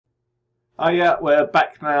Oh yeah, we're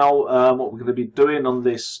back now. What we're going to be doing on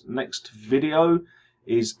this next video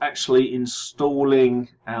is actually installing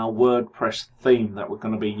our WordPress theme that we're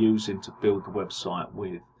going to be using to build the website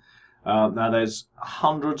with. Now there's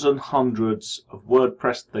hundreds and hundreds of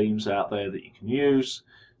WordPress themes out there that you can use.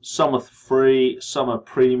 Some are free, some are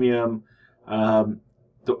premium.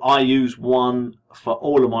 I use one for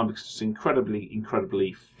all of mine because it's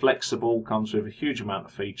incredibly flexible, comes with a huge amount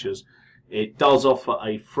of features. It does offer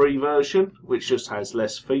a free version which just has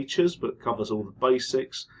less features but covers all the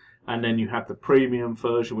basics, and then you have the premium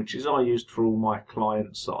version, which is I used for all my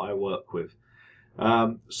clients that I work with.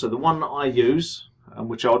 So the one that I use, and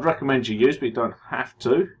which I would recommend you use but you don't have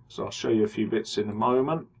to, so I'll show you a few bits in a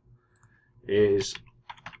moment, is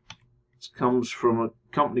it comes from a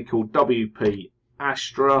company called WP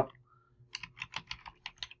Astra.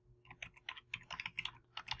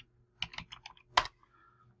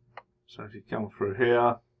 So if you come through here,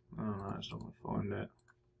 oh no, it's not going to find it.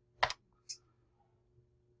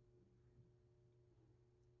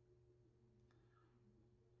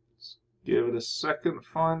 Let's give it a second to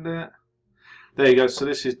find it. There you go. So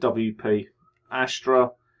this is WP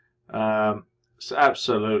Astra. It's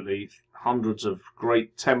absolutely hundreds of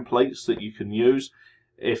great templates that you can use.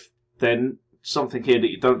 If then something here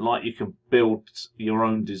that you don't like, you can build your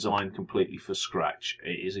own design completely from scratch.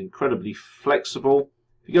 It is incredibly flexible.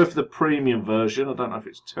 If you go for the premium version, I don't know if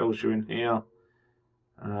it tells you in here.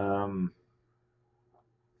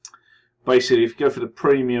 Basically, if you go for the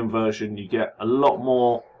premium version, you get a lot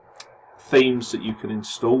more themes that you can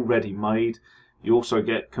install ready-made. You also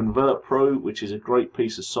get Convert Pro, which is a great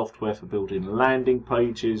piece of software for building landing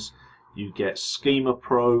pages. You get Schema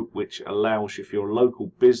Pro, which allows you, if you're a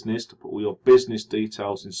local business, to put all your business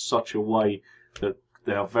details in such a way that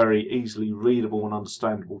they are very easily readable and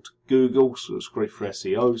understandable to Google, so it's great for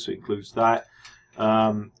SEO, so it includes that.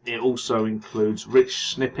 It also includes rich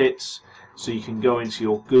snippets, so you can go into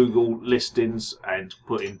your Google listings and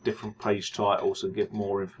put in different page titles and give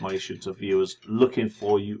more information to viewers looking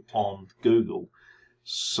for you on Google.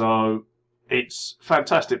 So it's a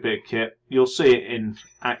fantastic bit of kit. You'll see it in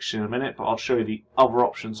action in a minute, but I'll show you the other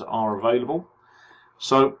options that are available.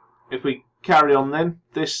 So if we carry on then,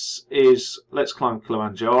 this is Let's Climb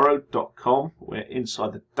Kilimanjaro.com. We're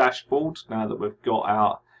inside the dashboard now that we've got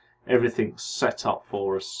our everything set up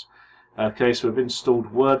for us. Okay, so we've installed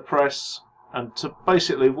WordPress, and to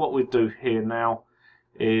basically what we do here now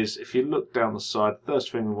is, if you look down the side, the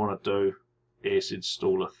first thing we want to do is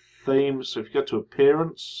install a theme. So if you go to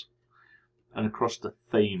Appearance and across to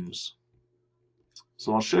Themes,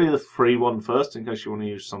 so I'll show you the free one first in case you want to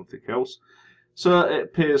use something else. So it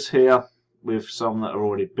appears here with some that are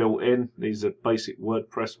already built in. These are basic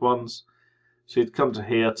WordPress ones. So you'd come to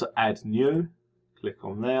here to add new, click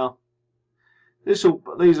on there. These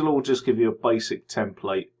will all just give you a basic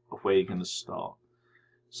template of where you're going to start.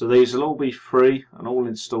 So these will all be free and all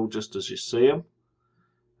installed just as you see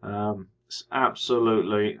them. It's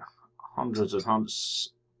absolutely hundreds and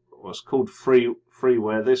hundreds. What's called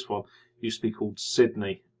freeware. This one used to be called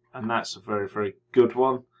Sydney, and that's a very good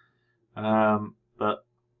one. But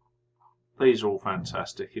these are all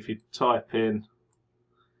fantastic. If you type in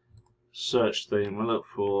search theme, we'll look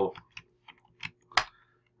for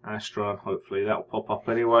Astra, and hopefully that will pop up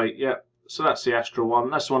anyway. Yep, so that's the Astra one.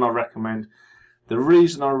 That's the one I recommend. The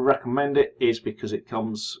reason I recommend it is because it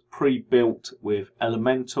comes pre-built with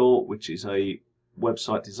Elementor, which is a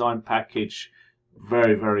website design package.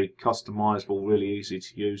 Very customizable, really easy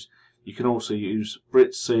to use. You can also use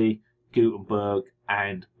Britsy, Gutenberg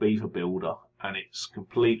and Beaver Builder, and it's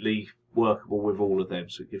completely workable with all of them,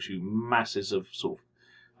 so it gives you masses of sort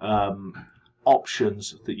of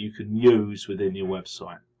options that you can use within your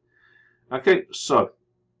website. Okay, so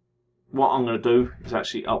what I'm going to do is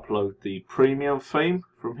actually upload the premium theme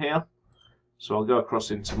from here. So I'll go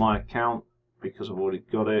across into my account because I've already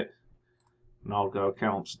got it, and I'll go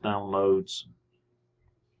Accounts, Downloads,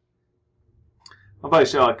 and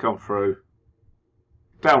basically I come through,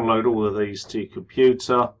 download all of these to your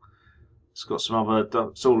computer. It's got some other,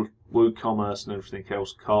 it's all WooCommerce and everything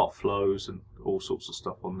else, cart flows and all sorts of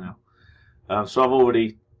stuff on there. So I've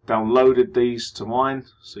already downloaded these to mine,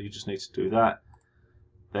 so you just need to do that.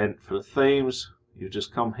 Then for the themes, you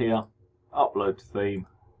just come here, upload the theme,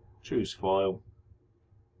 choose file.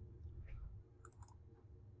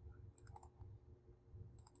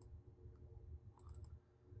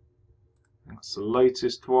 That's the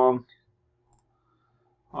latest one.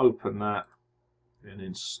 Open that and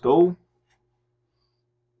install.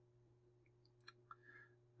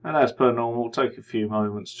 And as per normal, it'll take a few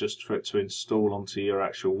moments just for it to install onto your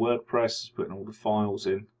actual WordPress, putting all the files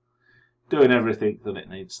in, doing everything that it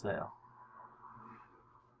needs there.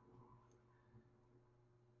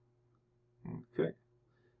 Okay,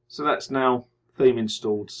 so that's now theme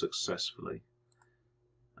installed successfully,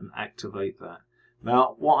 and activate that.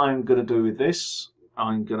 Now what I'm going to do with this,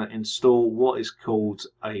 I'm going to install what is called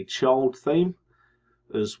a child theme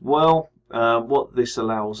as well. What this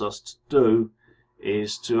allows us to do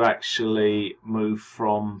is to actually move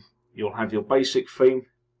from, you'll have your basic theme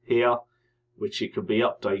here, which it can be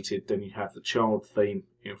updated, then you have the child theme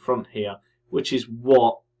in front here, which is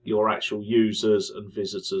what your actual users and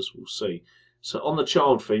visitors will see. So on the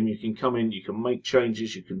child theme you can come in, you can make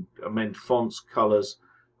changes, you can amend fonts, colours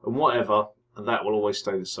and whatever, and that will always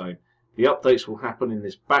stay the same. The updates will happen in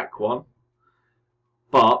this back one,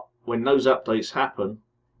 but when those updates happen,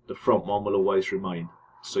 the front one will always remain.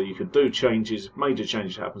 So you can do changes, if major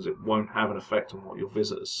changes happens, it won't have an effect on what your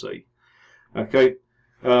visitors see. Okay,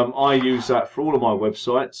 I use that for all of my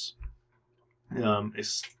websites.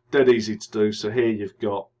 It's dead easy to do. So here you've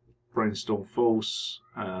got Brainstorm Falls,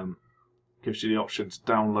 gives you the option to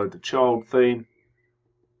download the child theme.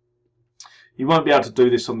 You won't be able to do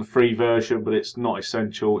this on the free version, but it's not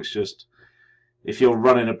essential. It's just if you're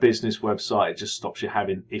running a business website, it just stops you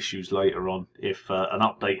having issues later on. If an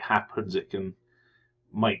update happens, it can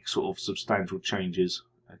make sort of substantial changes.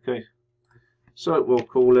 Okay, so we'll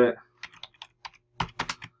call it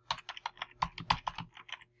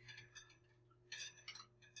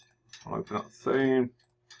open up the theme.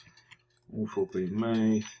 Author will be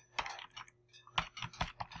me.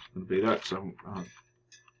 It's going to be that. So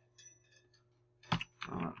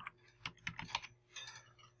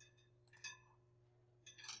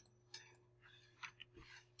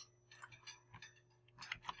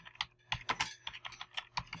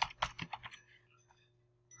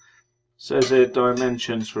says here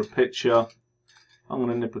dimensions for a picture. I'm going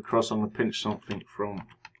to nip across, I'm going to pinch something from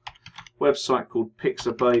a website called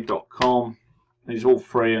pixabay.com. These are all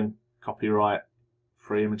free and copyright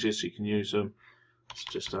free images, so you can use them. Let's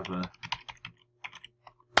just have a,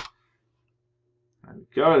 there we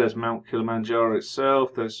go, there's Mount Kilimanjaro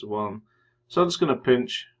itself, there's the one. So I'm just going to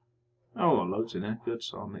pinch, oh, got loads in there, good,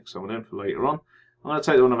 so I'll mix some of them for later on. I'm going to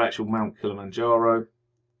take the one of actual Mount Kilimanjaro,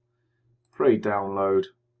 free download.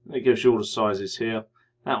 It gives you all the sizes here.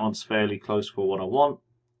 That one's fairly close for what I want.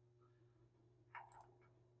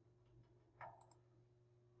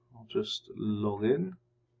 I'll just log in.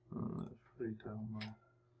 Free download.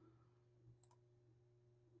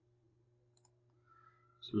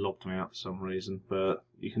 It's logged me out for some reason, but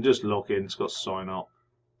you can just log in. It's got sign up.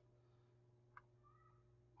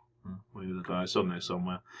 Where did I go? It's on there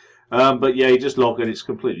somewhere. But yeah, you just log in. It's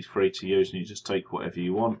completely free to use, and you just take whatever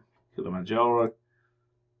you want. Kilimanjaro.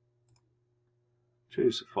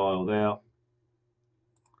 Choose a file there.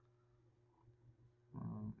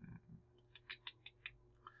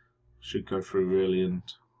 Should go through really and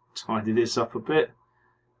tidy this up a bit.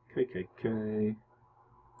 KKK.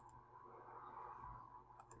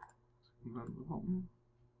 I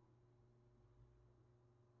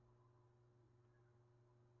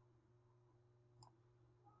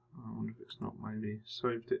wonder if it's not maybe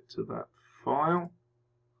saved it to that file.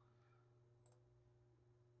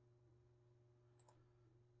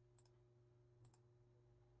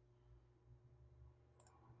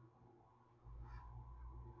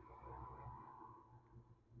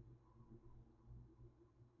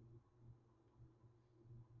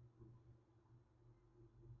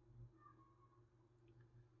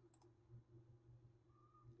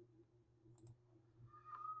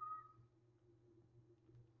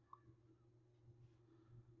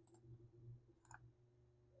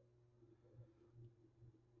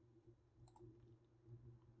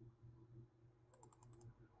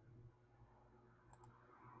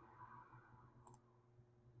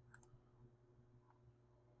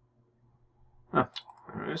 Ah,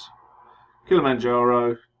 there it is.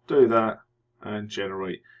 Kilimanjaro, do that and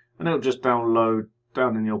generate. And it'll just download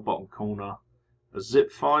down in your bottom corner a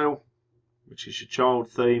zip file, which is your child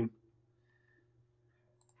theme.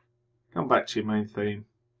 Come back to your main theme.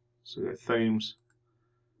 So go themes,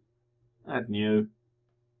 add new,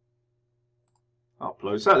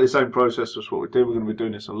 upload. Exactly the same process as what we did. We're going to be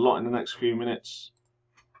doing this a lot in the next few minutes.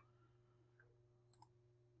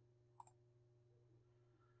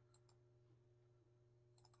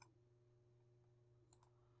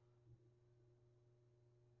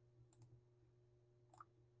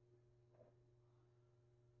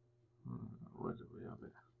 Where did we have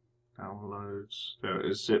it? Downloads. There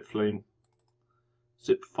it is. Zip theme.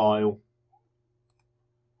 Zip file.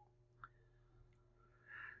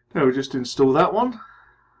 Now we just install that one.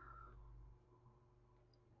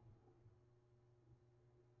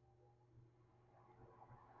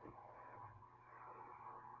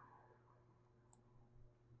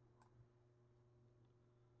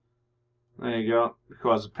 There you go.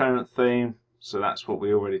 Requires a parent theme, so that's what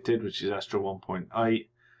we already did, which is Astra 1.8.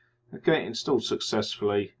 Okay, installed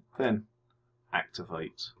successfully, then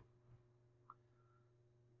activate.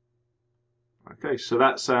 Okay, so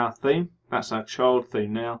that's our theme. That's our child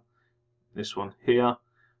theme now. This one here.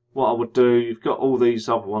 What I would do, you've got all these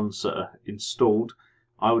other ones that are installed.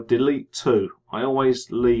 I would delete two. I always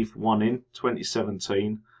leave one in,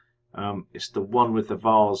 2017. It's the one with the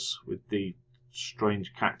vase with the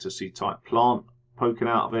strange cactusy type plant poking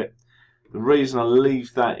out of it. The reason I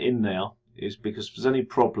leave that in there is because if there's any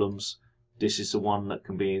problems, this is the one that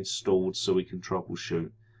can be installed so we can troubleshoot.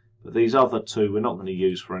 But these other two we're not going to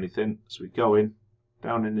use for anything. So we go in,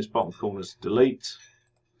 down in this bottom corner is delete.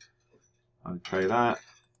 Okay, that.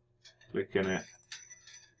 Click in it.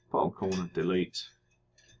 Bottom corner, delete.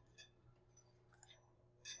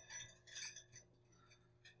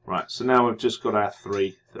 Right, so now we've just got our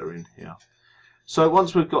three that are in here. So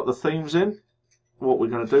once we've got the themes in, what we're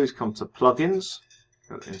going to do is come to plugins,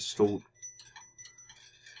 install.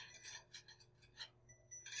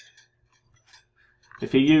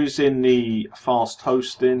 If you're using the fast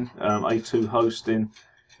hosting, A2 hosting,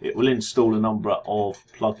 it will install a number of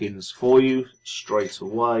plugins for you straight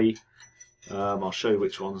away. I'll show you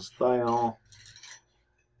which ones they are.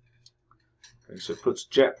 Okay, so it puts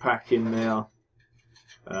Jetpack in there,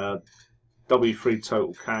 W3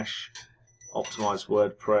 Total Cache, Optimize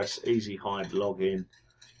WordPress, Easy Hide Login,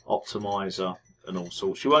 Optimizer, and all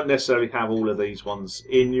sorts. You won't necessarily have all of these ones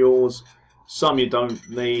in yours. Some you don't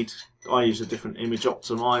need. I use a different image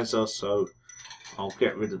optimizer, so I'll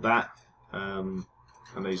get rid of that. And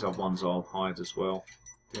these other ones I'll hide as well.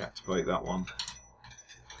 Deactivate that one.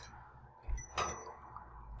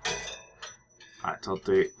 In fact, I'll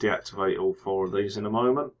deactivate all four of these in a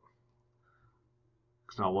moment,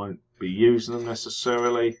 because I won't be using them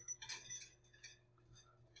necessarily.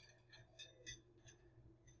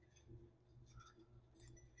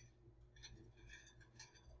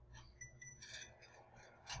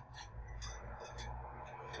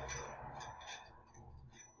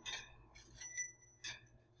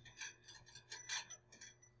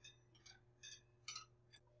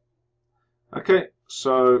 Okay,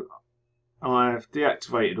 so I've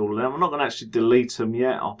deactivated all of them. I'm not going to actually delete them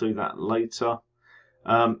yet. I'll do that later.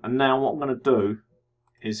 And now what I'm going to do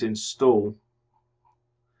is install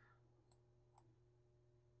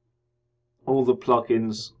all the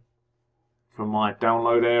plugins from my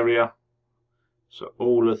download area. So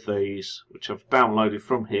all of these, which I've downloaded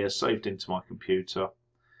from here, saved into my computer.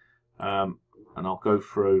 And I'll go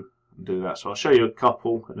through and do that. So I'll show you a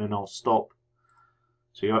couple and then I'll stop.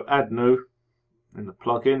 So you go add new in the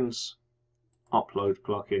plugins, upload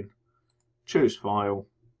plugin, choose file.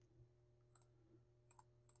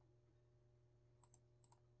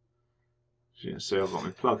 As you can see, I've got my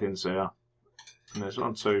plugins there, and there's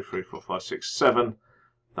 1, 2, 3, 4, 5, 6, 7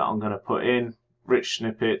 that I'm going to put in. Rich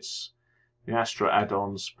snippets, the Astra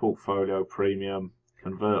add-ons, Portfolio Premium,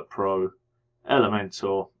 Convert Pro,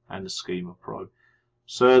 Elementor, and the Schema Pro.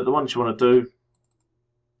 So the ones you want to do,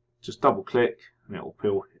 just double click and it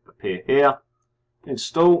will appear here.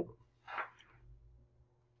 Install,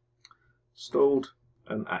 installed,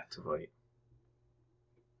 and activate.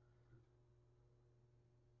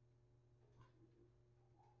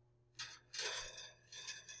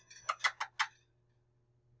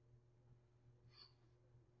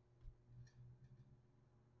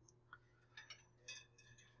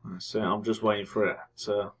 So I'm just waiting for it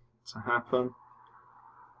to happen.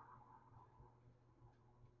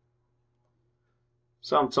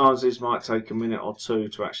 Sometimes these might take a minute or two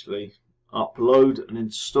to actually upload and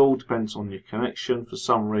install, depends on your connection. For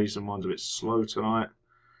some reason mine's a bit slow tonight.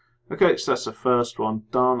 Okay, so that's the first one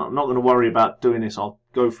done. I'm not going to worry about doing this. I'll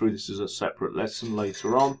go through this as a separate lesson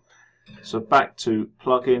later on. So back to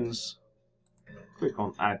plugins, click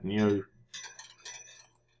on add new.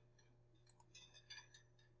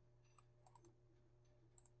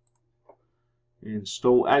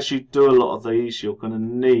 Install. As you do a lot of these, you're going to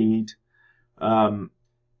need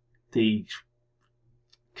the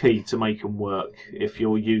key to make them work. If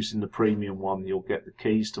you're using the premium one, you'll get the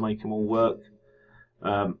keys to make them all work.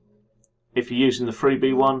 If you're using the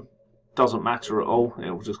freebie one, doesn't matter at all. It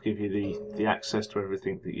will just give you the access to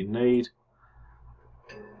everything that you need.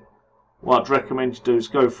 What I'd recommend you do is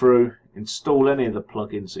go through, install any of the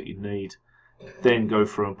plugins that you need, then go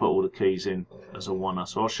through and put all the keys in as a oneer.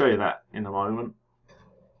 So I'll show you that in a moment.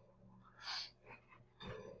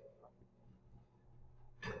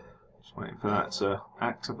 Just waiting for that to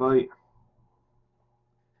activate.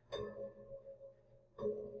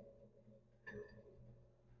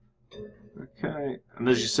 Okay. Okay, and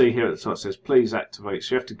as you see here at the top it says please activate,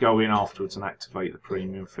 so you have to go in afterwards and activate the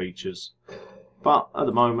premium features. But at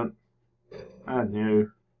the moment, add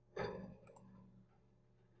new.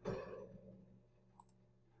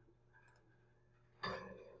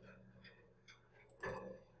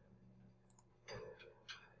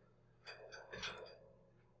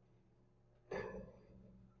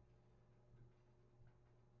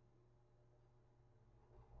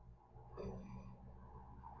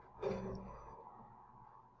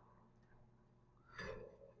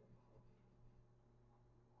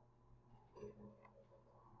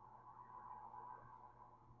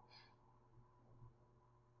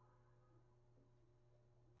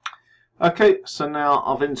 Okay, so now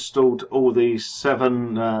I've installed all these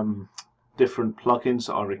 7 different plugins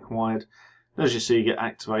that I required. As you see, you get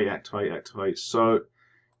activate, activate, activate. So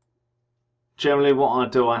generally what I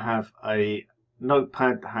do, I have a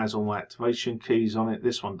notepad that has all my activation keys on it.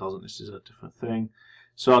 This one doesn't, this is a different thing.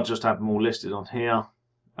 So I'll just have them all listed on here,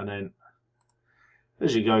 and then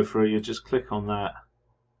as you go through, you just click on that,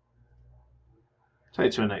 take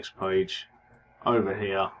you to the next page, over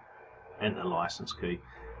here, enter license key.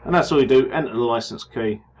 And that's all you do, enter the license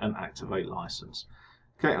key and activate license.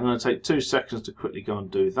 Okay, I'm going to take 2 seconds to quickly go and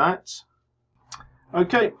do that.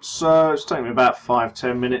 Okay, so it's taken me about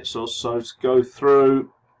 5-10 minutes or so to go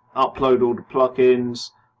through, upload all the plugins,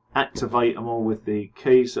 activate them all with the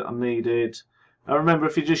keys that are needed. Remember,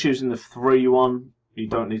 if you're just using the free one, you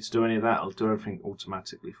don't need to do any of that, it'll do everything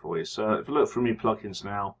automatically for you. So if you look from your plugins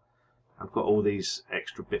now, I've got all these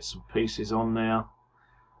extra bits and pieces on there.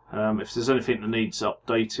 If there's anything that needs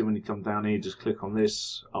updating, when you come down here, just click on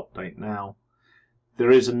this, update now.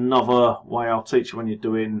 There is another way I'll teach you when you're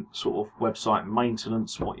doing sort of website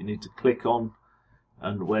maintenance, what you need to click on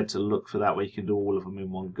and where to look for that, where you can do all of them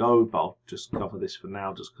in one go, but I'll just cover this for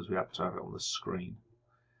now just because we have to have it on the screen.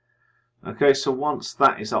 Okay, so once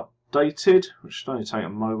that is updated, which should only take a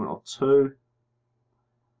moment or two,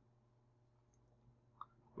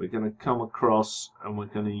 we're going to come across and we're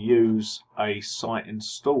going to use a site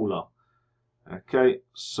installer. Okay,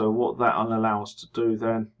 so what that will allow us to do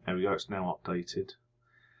then, there we go, it's now updated.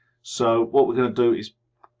 So what we're going to do is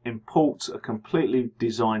import a completely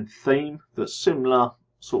designed theme that's similar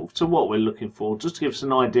sort of to what we're looking for, just to give us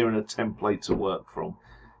an idea and a template to work from.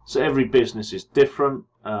 So every business is different,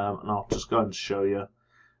 and I'll just go and show you.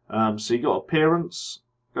 So you've got appearance,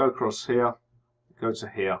 go across here, go to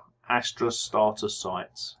here, Astra starter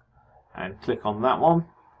sites, and click on that one.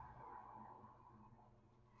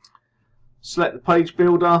 Select the page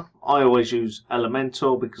builder. I always use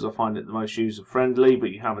Elementor because I find it the most user friendly,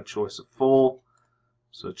 but you have a choice of 4.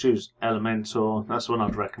 So choose Elementor. That's one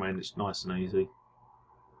I'd recommend, it's nice and easy.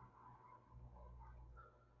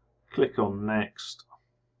 Click on next.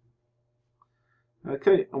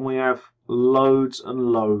 Okay, and we have loads and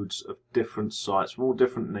loads of different sites from all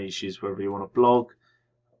different niches, whether you want a blog,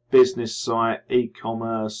 business site,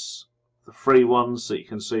 e-commerce, the free ones that you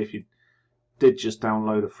can see if you did just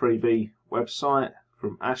download a freebie website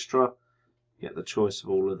from Astra, you get the choice of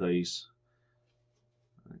all of these.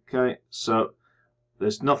 Okay, so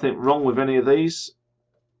there's nothing wrong with any of these.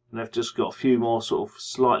 They've just got a few more sort of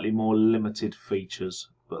slightly more limited features,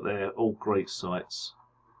 but they're all great sites.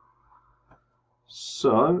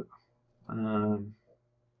 So I'll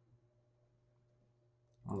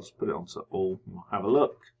just put it onto all and we'll have a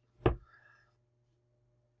look.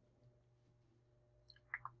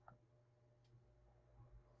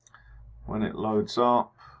 When it loads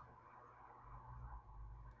up,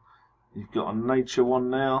 you've got a nature one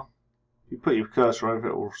now. If you put your cursor over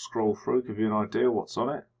it, it will scroll through, give you an idea what's on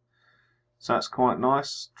it. So that's quite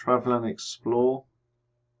nice. Travel and explore.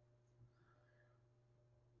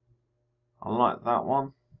 I like that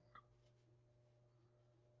one.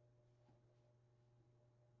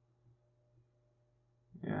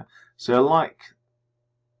 Yeah. So I like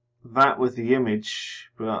that with the image,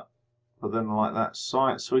 but then I like that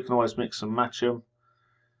site. So we can always mix and match them.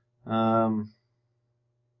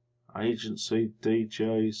 Agency,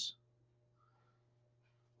 DJs.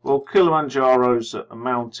 Well, Kilimanjaro's a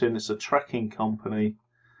mountain, it's a trekking company.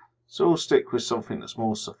 So we'll stick with something that's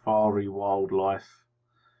more safari, wildlife.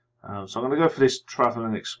 So I'm going to go for this travel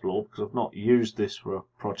and explore because I've not used this for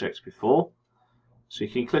projects before. So you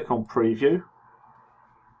can click on preview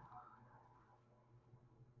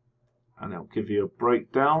and it'll give you a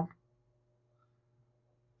breakdown.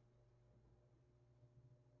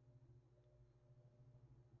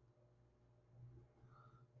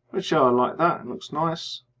 Which I like that, it looks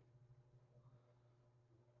nice.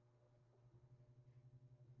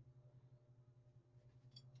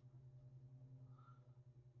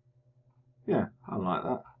 Yeah, I like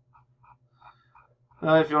that.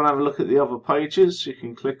 If you want to have a look at the other pages, you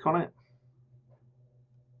can click on it.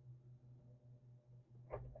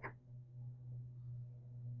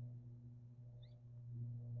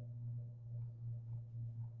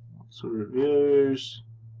 So reviews.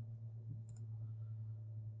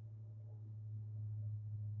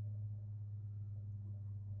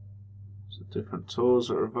 So different tools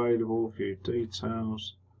that are available, view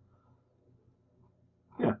details.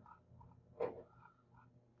 Yeah.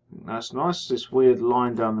 That's nice. This weird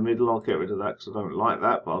line down the middle, I'll get rid of that because I don't like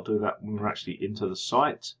that, but I'll do that when we're actually into the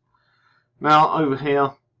site. Now over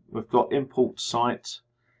here we've got import site.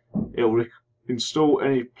 It'll install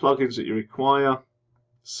any plugins that you require,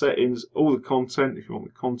 settings, all the content if you want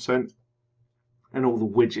the content, and all the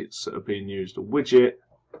widgets that are being used. A widget,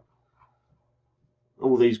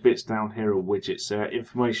 all these bits down here are widgets. They're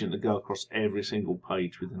information that go across every single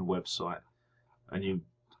page within a website, and you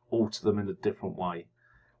alter them in a different way.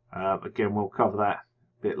 Again, we'll cover that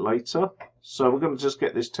a bit later. So we're going to just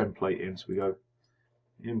get this template in. So we go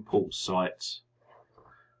import site,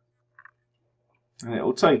 and it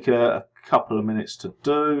will take a couple of minutes to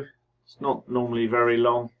do. It's not normally very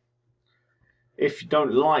long. If you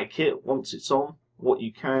don't like it once it's on, what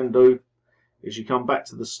you can do is you come back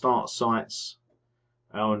to the start sites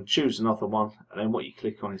and choose another one, and then what you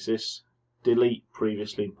click on is this, delete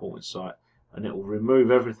previously imported site, and it will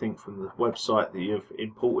remove everything from the website that you've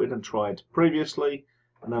imported and tried previously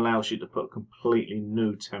and allows you to put a completely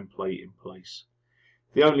new template in place.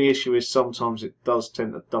 The only issue is sometimes it does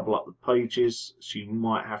tend to double up the pages, so you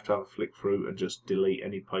might have to have a flick through and just delete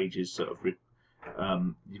any pages that have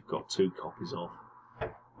you've got 2 copies of.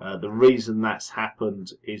 The reason that's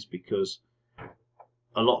happened is because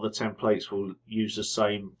a lot of the templates will use the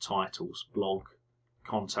same titles: blog,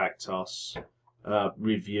 contact us,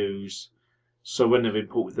 reviews. So when they've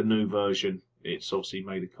imported the new version, it's obviously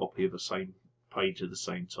made a copy of the same page of the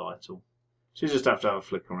same title. So you just have to have a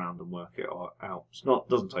flick around and work it out.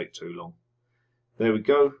 Doesn't take too long. There we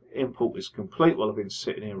go. Import is complete while I've been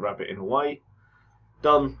sitting here rabbiting away.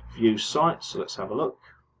 Done. View site. So let's have a look.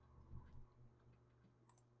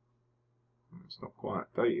 It's not quite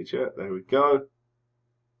updated yet. There we go.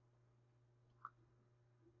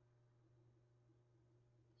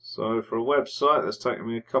 So for a website that's taken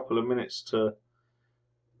me a couple of minutes to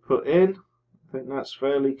put in, I think that's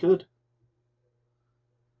fairly good.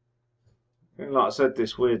 And like I said,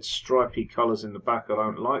 this weird stripy colours in the back I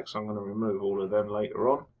don't like, so I'm going to remove all of them later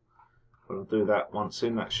on. But I'll do that once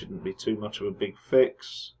in. That shouldn't be too much of a big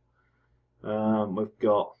fix. We've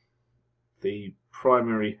got the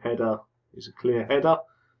primary header is a clear header,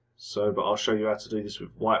 but I'll show you how to do this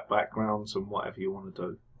with white backgrounds and whatever you want to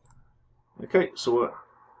do. Okay, so we're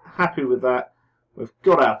happy with that. We've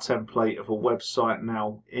got our template of a website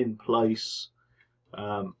now in place.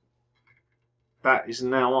 That is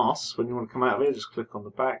now us. When you want to come out of here, just click on the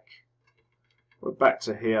back. We're back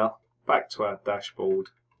to here, back to our dashboard.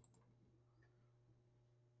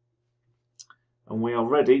 And we are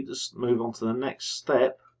ready to move on to the next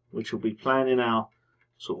step, which will be planning our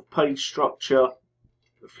sort of page structure,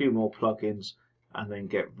 a few more plugins, and then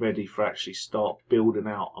get ready for actually start building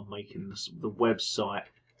out and making the website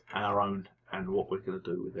our own and what we're going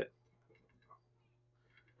to do with it.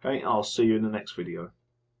 Okay, I'll see you in the next video.